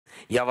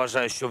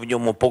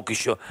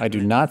I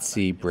do not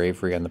see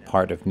bravery on the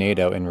part of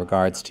NATO in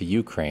regards to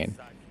Ukraine.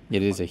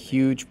 It is a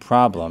huge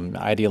problem,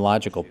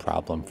 ideological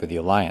problem for the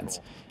alliance.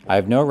 I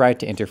have no right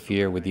to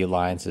interfere with the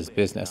alliance's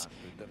business.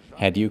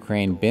 Had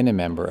Ukraine been a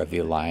member of the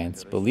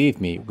alliance, believe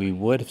me, we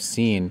would have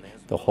seen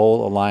the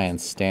whole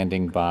alliance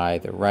standing by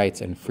the rights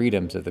and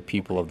freedoms of the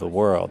people of the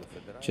world,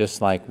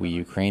 just like we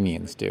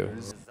Ukrainians do.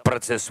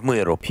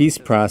 Peace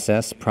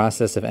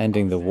process of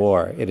ending the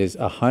war, it is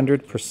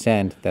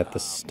 100% that the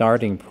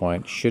starting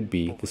point should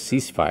be the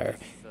ceasefire.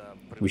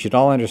 We should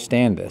all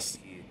understand this.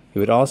 It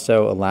would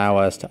also allow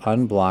us to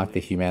unblock the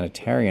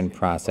humanitarian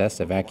process,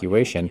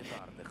 evacuation,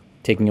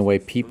 taking away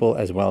people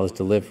as well as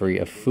delivery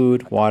of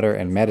food, water,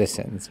 and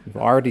medicines. We've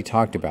already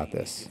talked about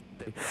this.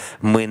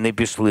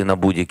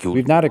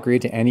 We've not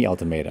agreed to any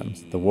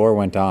ultimatums. The war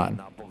went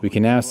on. We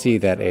can now see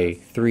that a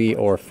 3-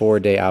 or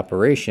 4-day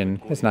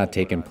operation has not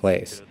taken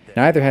place.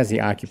 Neither has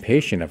the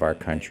occupation of our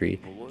country,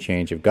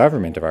 change of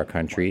government of our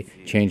country,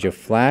 change of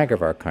flag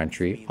of our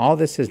country. All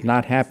this has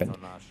not happened,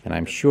 and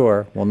I'm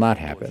sure will not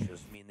happen.